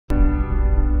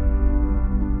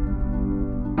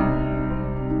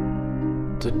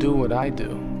To do what I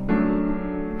do,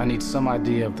 I need some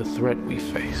idea of the threat we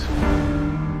face.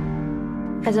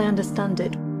 As I understand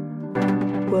it,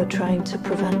 we're trying to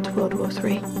prevent World War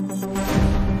III.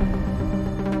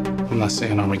 I'm not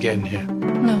saying Armageddon here.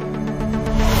 No.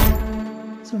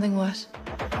 Something worse.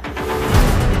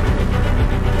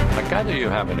 I gather you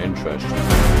have an interest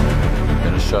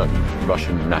in a certain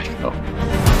Russian national.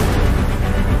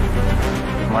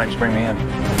 Why did you bring me in?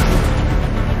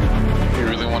 You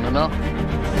really want to know?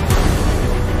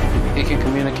 He can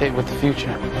communicate with the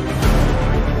future.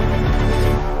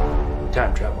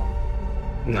 Time travel.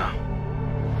 No.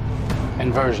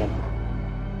 Inversion.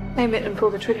 Aim it and pull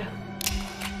the trigger.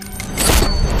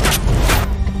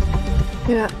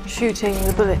 You're not shooting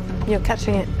the bullet, you're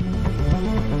catching it.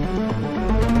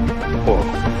 Whoa.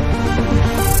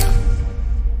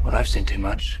 Well, I've seen too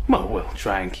much. Well, we'll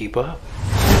try and keep up.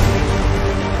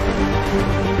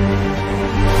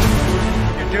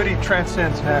 Your duty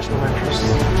transcends national interests.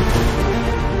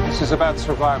 This is about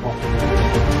survival.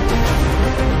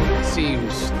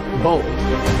 Seems bold.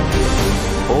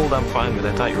 Bold, I'm fine with.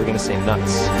 I thought you were going to say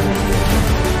nuts.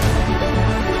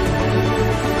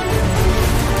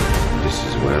 This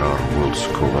is where our worlds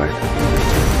collide.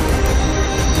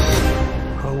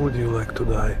 How would you like to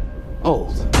die?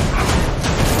 Old.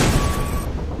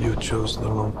 You chose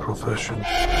the wrong profession.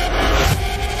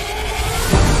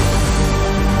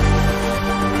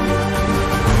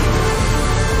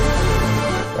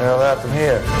 Well, that from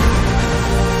here.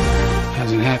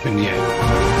 Hasn't happened yet.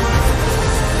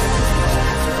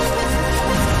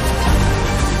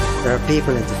 There are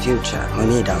people in the future who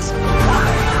need us.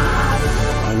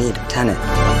 Who need Tenet.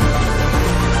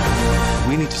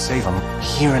 We need to save them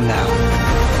here and now.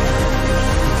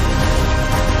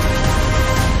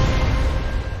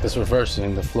 This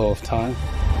reversing the flow of time.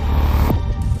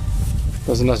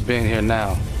 Doesn't us being here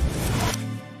now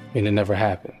mean it never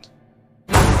happened?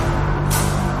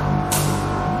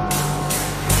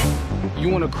 You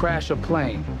want to crash a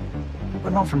plane?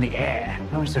 But not from the air.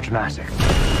 No, it's so dramatic.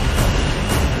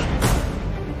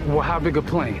 Well, how big a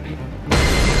plane?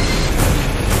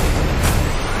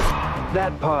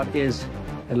 That part is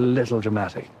a little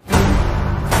dramatic.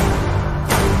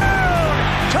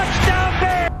 Touchdown, baby!